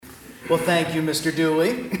Well, thank you, Mr.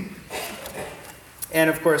 Dooley. And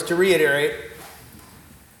of course, to reiterate,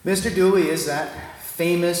 Mr. Dooley is that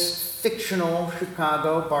famous fictional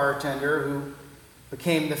Chicago bartender who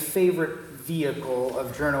became the favorite vehicle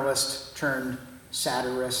of journalist turned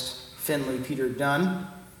satirist Finley Peter Dunne.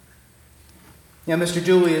 Now, Mr.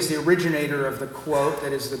 Dooley is the originator of the quote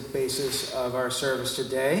that is the basis of our service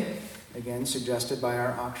today, again suggested by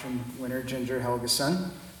our auction winner, Ginger Helgeson,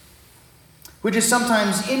 which is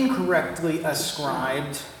sometimes incorrectly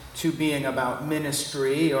ascribed to being about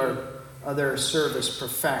ministry or other service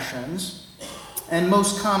professions, and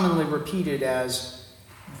most commonly repeated as,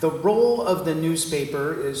 the role of the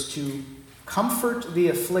newspaper is to comfort the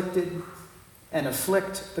afflicted and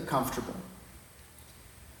afflict the comfortable.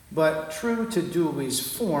 But true to Dooley's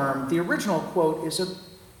form, the original quote is a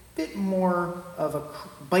bit more of a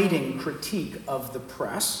biting critique of the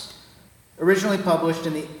press. Originally published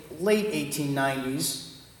in the late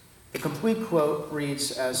 1890s, the complete quote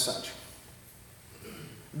reads as such: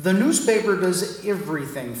 "The newspaper does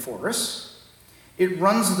everything for us. It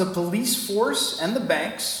runs the police force and the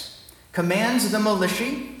banks, commands the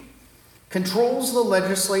militia, controls the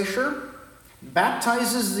legislature,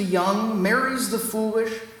 baptizes the young, marries the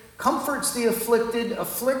foolish, comforts the afflicted,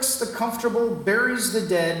 afflicts the comfortable, buries the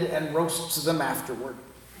dead, and roasts them afterward."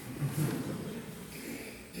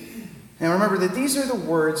 Now remember that these are the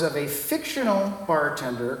words of a fictional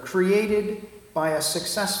bartender created by a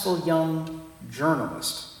successful young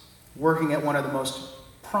journalist working at one of the most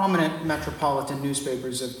prominent metropolitan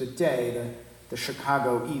newspapers of the day, the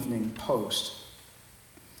Chicago Evening Post.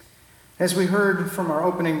 As we heard from our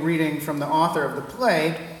opening reading from the author of the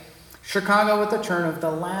play, Chicago at the turn of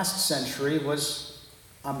the last century was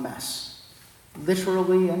a mess,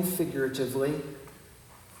 literally and figuratively.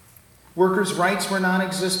 Workers' rights were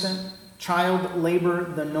non-existent, child labor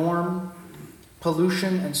the norm,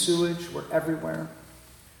 pollution and sewage were everywhere,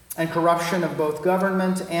 and corruption of both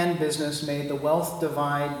government and business made the wealth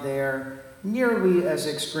divide there nearly as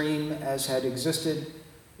extreme as had existed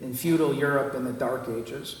in feudal Europe in the Dark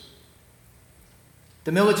Ages.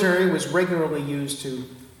 The military was regularly used to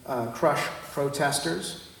crush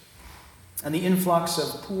protesters, and the influx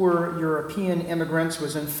of poor European immigrants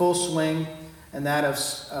was in full swing, and that of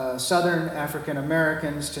southern African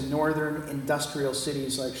Americans to northern industrial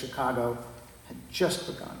cities like Chicago had just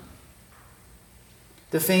begun.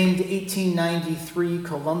 The famed 1893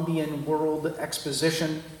 Columbian World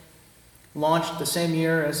Exposition, launched the same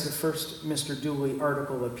year as the first Mr. Dooley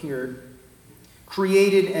article appeared,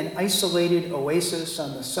 created an isolated oasis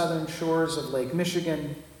on the southern shores of Lake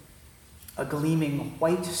Michigan, a gleaming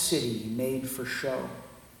white city made for show.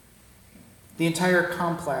 The entire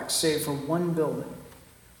complex, save for one building,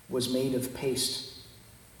 was made of paste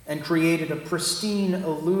and created a pristine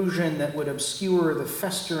illusion that would obscure the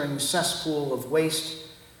festering cesspool of waste,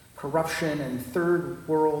 corruption, and third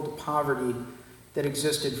world poverty that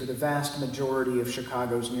existed for the vast majority of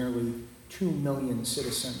Chicago's nearly 2 million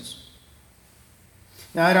citizens.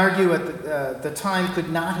 Now, I'd argue at the time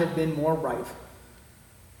could not have been more ripe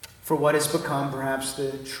for what has become perhaps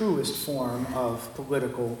the truest form of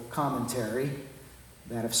political commentary,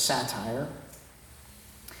 that of satire.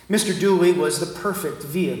 Mr. Dooley was the perfect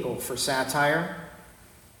vehicle for satire.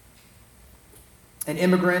 An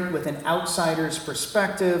immigrant with an outsider's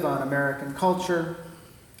perspective on American culture,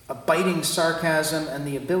 a biting sarcasm, and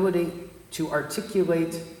the ability to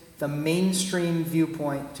articulate the mainstream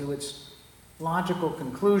viewpoint to its logical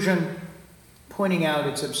conclusion, pointing out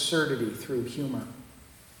its absurdity through humor.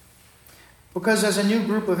 Because as a new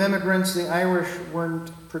group of immigrants, the Irish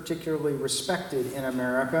weren't particularly respected in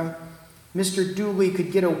America, Mr. Dooley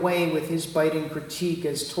could get away with his biting critique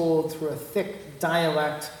as told through a thick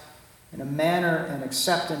dialect in a manner and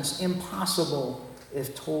acceptance impossible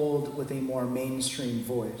if told with a more mainstream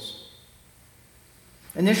voice.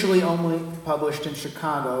 Initially only published in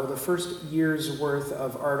Chicago, the first year's worth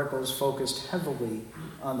of articles focused heavily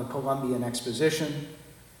on the Columbian Exposition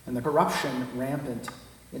and the corruption rampant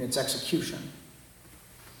in its execution.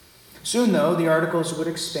 Soon, though, the articles would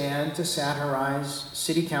expand to satirize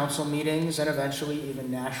city council meetings and eventually even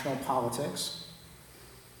national politics.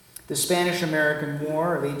 The Spanish-American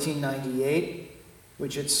War of 1898,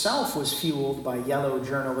 which itself was fueled by yellow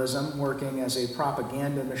journalism working as a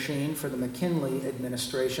propaganda machine for the McKinley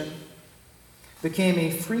administration, became a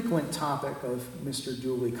frequent topic of Mr.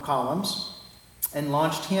 Dooley columns and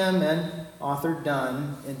launched him and author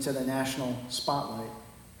Dunne into the national spotlight.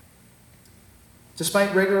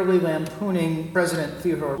 Despite regularly lampooning President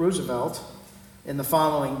Theodore Roosevelt in the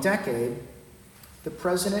following decade, the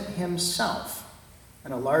president himself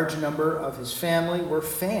and a large number of his family were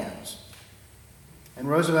fans And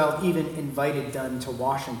Roosevelt even invited Dunn to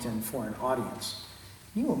Washington for an audience.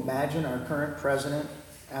 Can you imagine our current president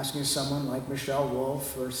asking someone like Michelle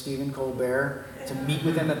Wolf or Stephen Colbert to meet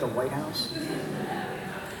with him at the White House?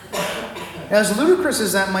 As ludicrous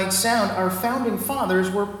as that might sound, our founding fathers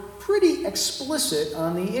were pretty explicit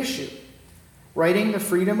on the issue, writing the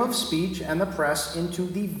freedom of speech and the press into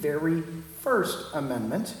the very first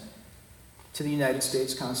amendment to the United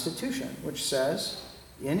States Constitution, which says,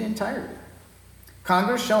 in entirety,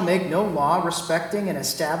 Congress shall make no law respecting an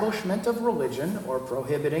establishment of religion or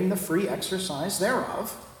prohibiting the free exercise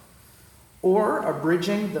thereof, or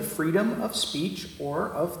abridging the freedom of speech or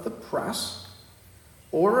of the press,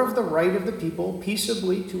 or of the right of the people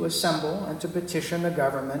peaceably to assemble and to petition the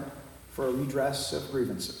government for a redress of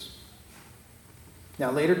grievances.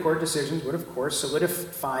 Now, later court decisions would, of course,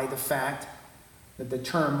 solidify the fact that the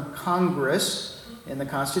term Congress in the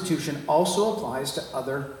Constitution also applies to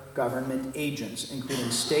other government agents,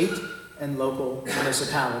 including state and local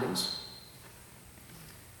municipalities.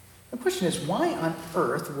 The question is, why on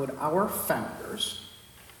earth would our founders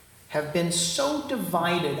have been so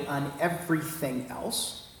divided on everything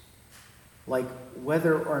else, like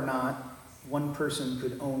whether or not one person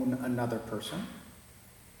could own another person,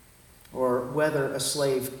 or whether a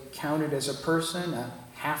slave counted as a person, a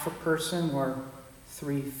half a person, or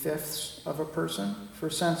 3/5 of a person for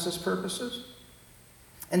census purposes,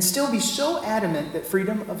 and still be so adamant that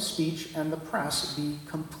freedom of speech and the press be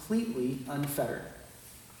completely unfettered?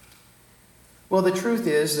 Well, the truth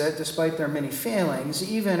is that despite their many failings,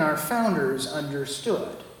 even our founders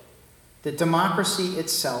understood that democracy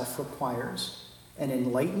itself requires an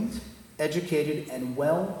enlightened, educated, and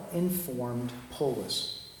well-informed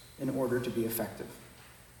polis in order to be effective.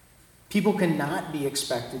 People cannot be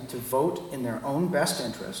expected to vote in their own best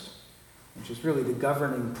interest, which is really the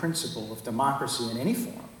governing principle of democracy in any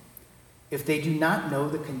form, if they do not know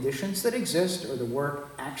the conditions that exist or the work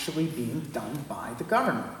actually being done by the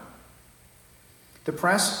government. The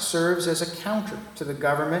press serves as a counter to the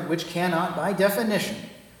government, which cannot, by definition,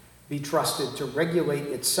 be trusted to regulate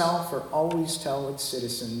itself or always tell its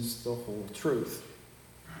citizens the whole truth.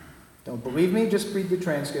 Don't believe me? Just read the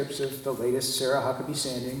transcripts of the latest Sarah Huckabee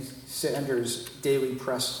Sanders daily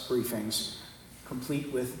press briefings,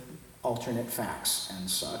 complete with alternate facts and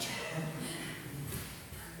such.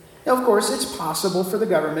 Now, of course, it's possible for the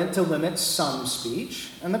government to limit some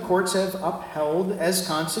speech, and the courts have upheld as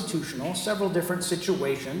constitutional several different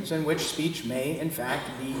situations in which speech may, in fact,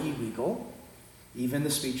 be illegal, even the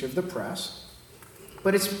speech of the press.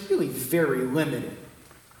 But it's really very limited,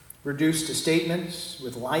 reduced to statements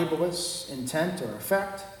with libelous intent or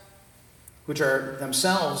effect, which are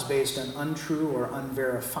themselves based on untrue or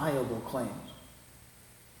unverifiable claims.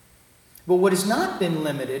 But what has not been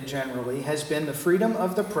limited generally has been the freedom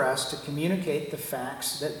of the press to communicate the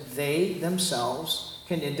facts that they themselves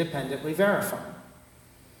can independently verify.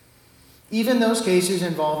 Even those cases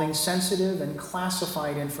involving sensitive and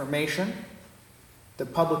classified information, the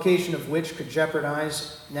publication of which could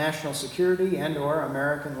jeopardize national security and/or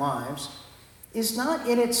American lives, is not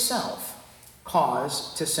in itself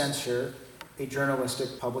cause to censure a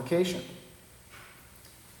journalistic publication.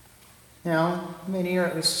 Now, many, or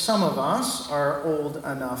at least some of us, are old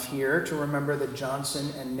enough here to remember the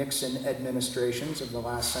Johnson and Nixon administrations of the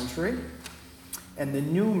last century and the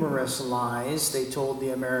numerous lies they told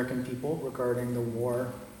the American people regarding the war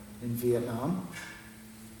in Vietnam.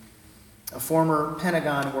 A former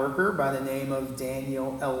Pentagon worker by the name of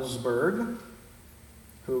Daniel Ellsberg,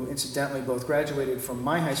 who incidentally both graduated from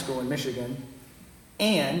my high school in Michigan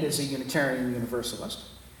and is a Unitarian Universalist,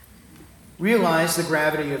 realized the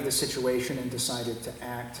gravity of the situation and decided to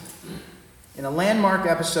act. In a landmark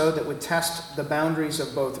episode that would test the boundaries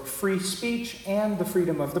of both free speech and the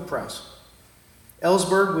freedom of the press,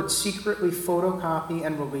 Ellsberg would secretly photocopy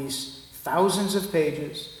and release thousands of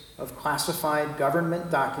pages of classified government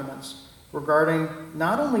documents regarding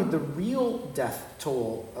not only the real death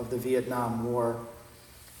toll of the Vietnam War,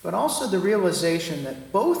 but also the realization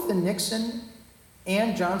that both the Nixon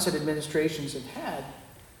and Johnson administrations had had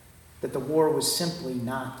that the war was simply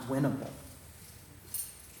not winnable.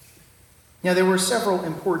 Now, there were several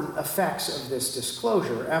important effects of this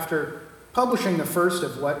disclosure. After publishing the first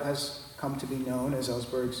of what has come to be known as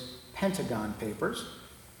Ellsberg's Pentagon Papers,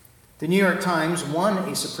 the New York Times won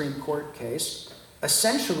a Supreme Court case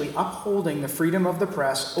essentially upholding the freedom of the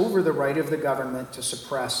press over the right of the government to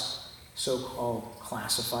suppress so-called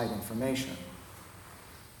classified information.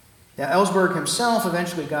 Now, Ellsberg himself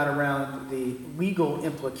eventually got around the legal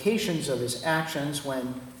implications of his actions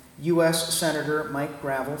when U.S. Senator Mike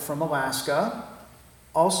Gravel from Alaska,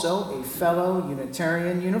 also a fellow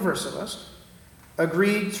Unitarian Universalist,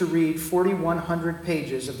 agreed to read 4,100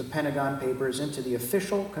 pages of the Pentagon Papers into the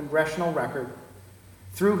official congressional record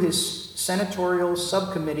through his senatorial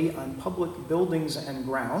subcommittee on public buildings and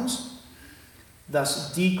grounds,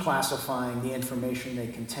 thus declassifying the information they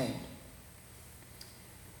contained.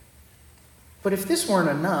 But if this weren't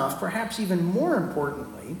enough, perhaps even more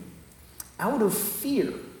importantly, out of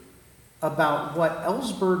fear about what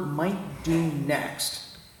Ellsberg might do next,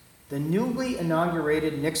 the newly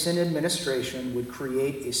inaugurated Nixon administration would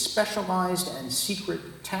create a specialized and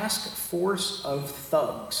secret task force of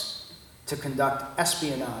thugs to conduct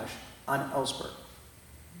espionage on Ellsberg,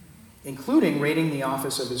 including raiding the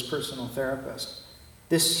office of his personal therapist.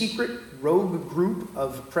 This secret rogue group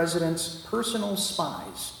of president's personal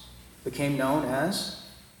spies became known as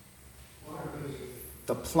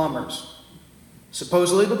the Plumbers,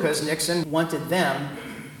 supposedly because Nixon wanted them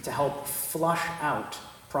to help flush out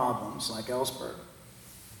problems like Ellsberg.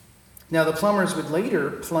 Now, the Plumbers would later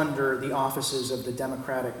plunder the offices of the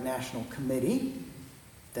Democratic National Committee,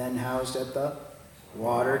 then housed at the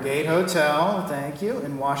Watergate Hotel, thank you,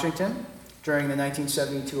 in Washington during the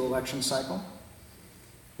 1972 election cycle,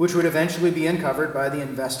 which would eventually be uncovered by the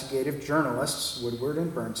investigative journalists Woodward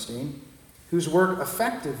and Bernstein, whose work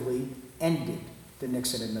effectively ended the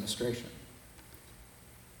Nixon administration.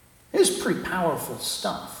 It was pretty powerful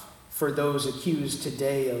stuff for those accused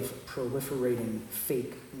today of proliferating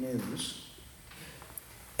fake news,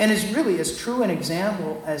 and is really as true an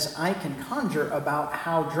example as I can conjure about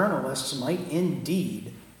how journalists might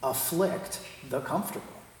indeed afflict the comfortable.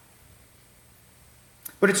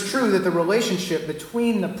 But it's true that the relationship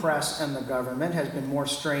between the press and the government has been more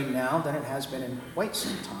strained now than it has been in quite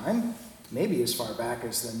some time, maybe as far back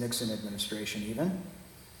as the Nixon administration even.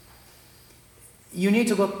 You need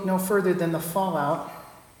to look no further than the fallout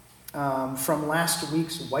from last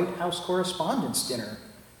week's White House Correspondents' Dinner,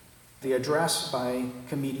 the address by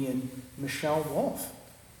comedian Michelle Wolf.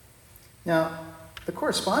 Now, the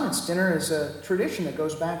Correspondents' Dinner is a tradition that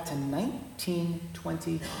goes back to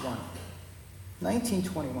 1921.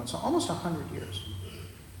 1921, so almost 100 years.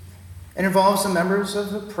 It involves the members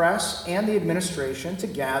of the press and the administration to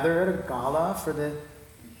gather at a gala for the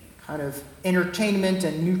kind of entertainment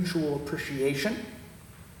and mutual appreciation,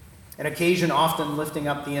 an occasion often lifting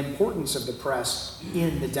up the importance of the press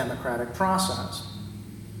in the democratic process.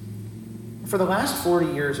 For the last 40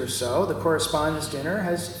 years or so, the Correspondents' Dinner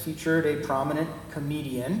has featured a prominent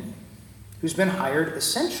comedian who's been hired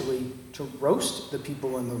essentially to roast the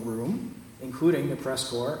people in the room, including the press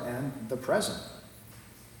corps and the president.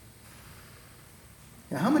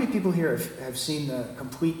 Now, how many people here have seen the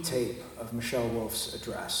complete tape of Michelle Wolf's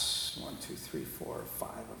address? 1, 2, 3, 4, 5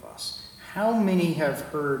 of us. How many have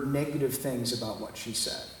heard negative things about what she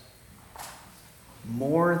said?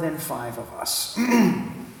 More than 5 of us.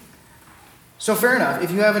 So fair enough.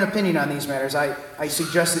 If you have an opinion on these matters, I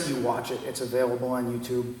suggest that you watch it. It's available on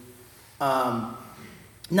YouTube.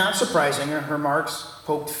 Not surprising, her remarks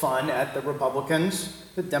poked fun at the Republicans,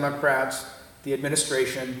 the Democrats, the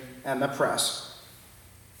administration, and the press.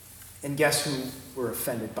 And guess who were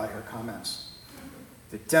offended by her comments?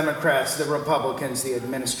 The Democrats, the Republicans, the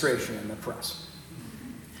administration, and the press.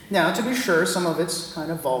 Now, to be sure, some of it's kind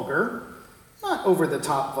of vulgar. Not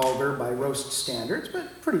over-the-top vulgar by roast standards,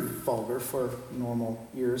 but pretty vulgar for normal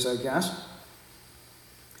ears, I guess.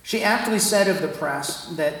 She aptly said of the press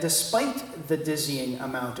that despite the dizzying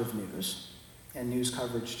amount of news and news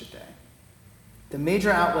coverage today, the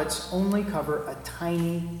major outlets only cover a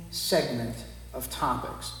tiny segment of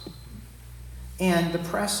topics. And the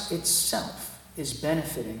press itself is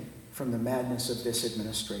benefiting from the madness of this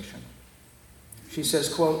administration. She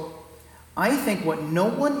says, quote, "I think what no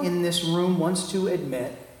one in this room wants to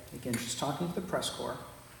admit," again, she's talking to the press corps,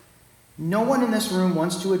 "no one in this room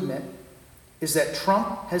wants to admit is that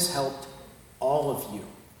Trump has helped all of you.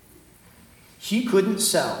 He couldn't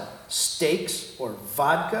sell steaks or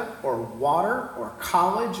vodka or water or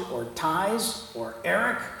college or ties or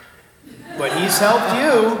Eric, but he's helped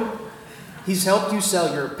you. He's helped you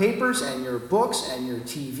sell your papers and your books and your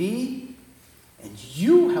TV, and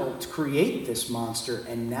you helped create this monster,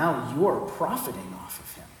 and now you're profiting off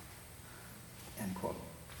of him." End quote.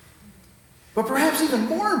 But perhaps even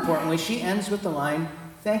more importantly, she ends with the line,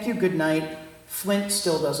 "Thank you, good night. Flint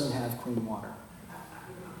still doesn't have clean water."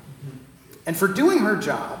 And for doing her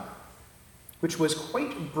job, which was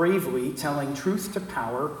quite bravely telling truth to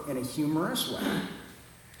power in a humorous way,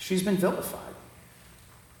 she's been vilified.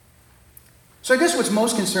 So I guess what's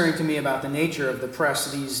most concerning to me about the nature of the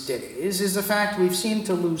press these days is the fact we've seemed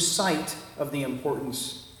to lose sight of the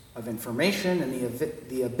importance of information and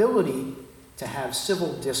the ability to have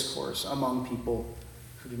civil discourse among people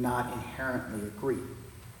who do not inherently agree.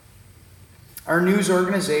 Our news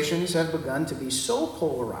organizations have begun to be so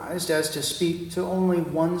polarized as to speak to only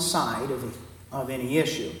one side of any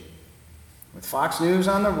issue, with Fox News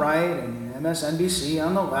on the right and MSNBC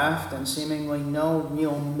on the left, and seemingly no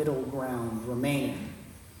real middle ground remaining.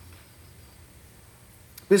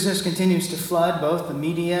 Business continues to flood both the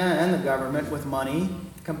media and the government with money,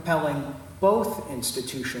 compelling both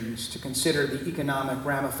institutions to consider the economic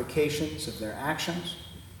ramifications of their actions,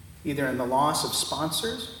 either in the loss of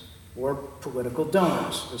sponsors or political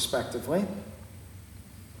donors, respectively.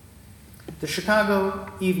 The Chicago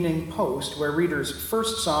Evening Post, where readers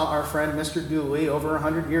first saw our friend Mr. Dooley over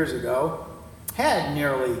 100 years ago, had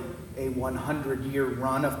nearly a 100-year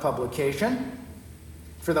run of publication.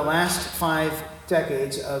 For the last 5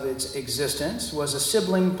 decades of its existence, was a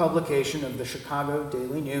sibling publication of the Chicago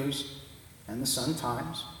Daily News and the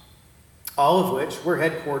Sun-Times, all of which were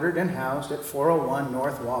headquartered and housed at 401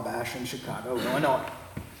 North Wabash in Chicago, Illinois.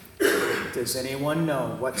 Does anyone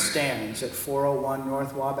know what stands at 401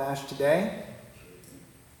 North Wabash today?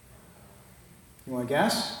 You want to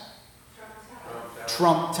guess?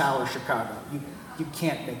 Trump Tower, Chicago. You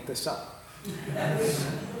can't make this up.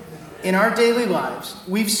 In our daily lives,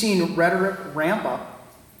 we've seen rhetoric ramp up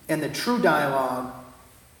and the true dialogue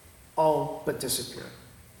all but disappear.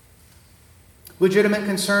 Legitimate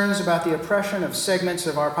concerns about the oppression of segments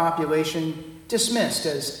of our population dismissed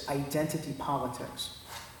as identity politics.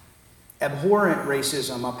 Abhorrent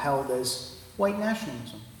racism upheld as white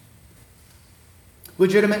nationalism.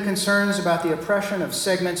 Legitimate concerns about the oppression of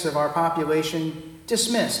segments of our population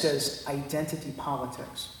dismissed as identity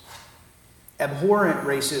politics. Abhorrent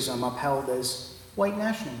racism upheld as white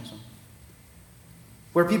nationalism.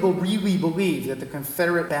 Where people really believe that the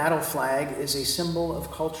Confederate battle flag is a symbol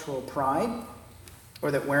of cultural pride,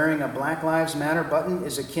 or that wearing a Black Lives Matter button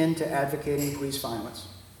is akin to advocating police violence,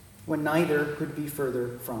 when neither could be further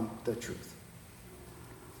from the truth.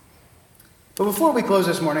 But before we close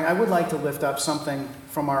this morning, I would like to lift up something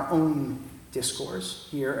from our own discourse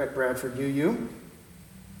here at Bradford UU.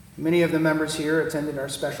 Many of the members here attended our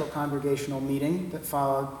special congregational meeting that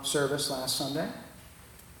followed service last Sunday,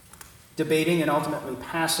 debating and ultimately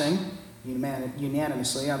passing,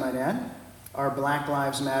 unanimously I might add, our Black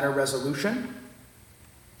Lives Matter resolution,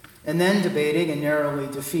 and then debating and narrowly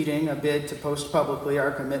defeating a bid to post publicly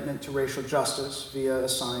our commitment to racial justice via a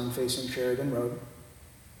sign facing Sheridan Road.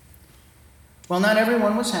 While not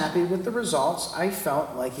everyone was happy with the results, I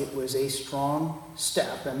felt like it was a strong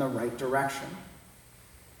step in the right direction,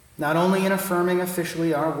 not only in affirming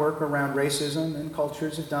officially our work around racism and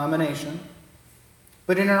cultures of domination,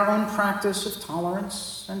 but in our own practice of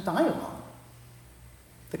tolerance and dialogue.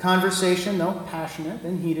 The conversation, though passionate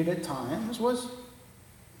and heated at times, was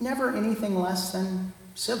never anything less than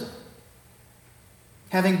civil.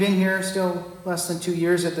 Having been here still less than 2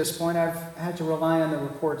 years at this point, I've had to rely on the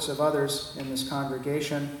reports of others in this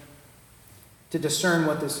congregation to discern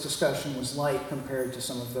what this discussion was like compared to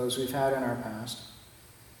some of those we've had in our past.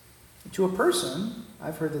 To a person,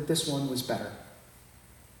 I've heard that this one was better.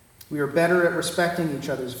 We are better at respecting each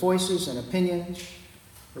other's voices and opinions.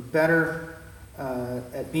 We're better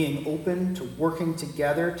at being open to working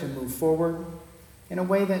together to move forward in a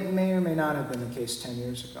way that may or may not have been the case 10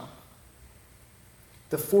 years ago.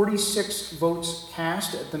 The 46 votes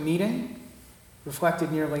cast at the meeting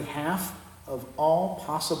reflected nearly half of all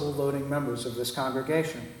possible voting members of this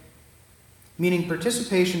congregation, meaning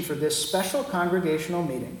participation for this special congregational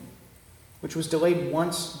meeting, which was delayed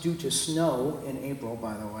once due to snow in April,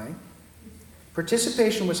 by the way,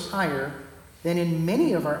 participation was higher than in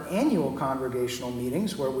many of our annual congregational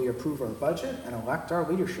meetings where we approve our budget and elect our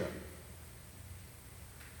leadership.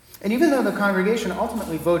 And even though the congregation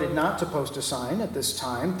ultimately voted not to post a sign at this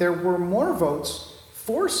time, there were more votes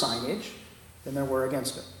for signage than there were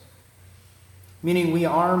against it, meaning we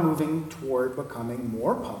are moving toward becoming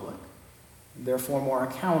more public, and therefore more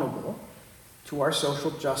accountable to our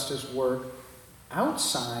social justice work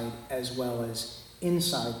outside as well as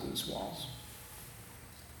inside these walls.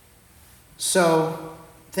 So,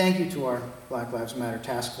 thank you to our Black Lives Matter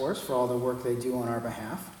Task Force for all the work they do on our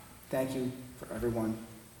behalf. Thank you for everyone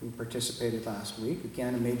who participated last week.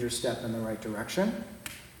 Again, a major step in the right direction.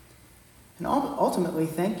 And ultimately,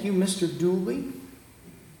 thank you, Mr. Dooley.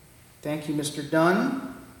 Thank you, Mr.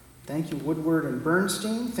 Dunn. Thank you, Woodward and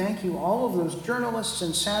Bernstein. Thank you, all of those journalists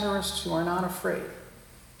and satirists who are not afraid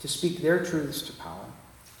to speak their truths to power.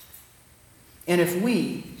 And if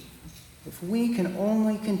we can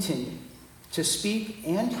only continue to speak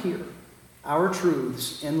and hear our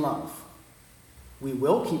truths in love, we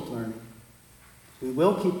will keep learning, we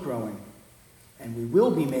will keep growing, and we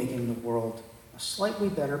will be making the world a slightly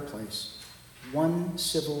better place, one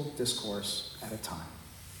civil discourse at a time.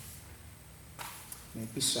 May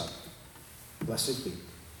it be so. Blessed be,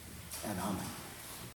 and amen.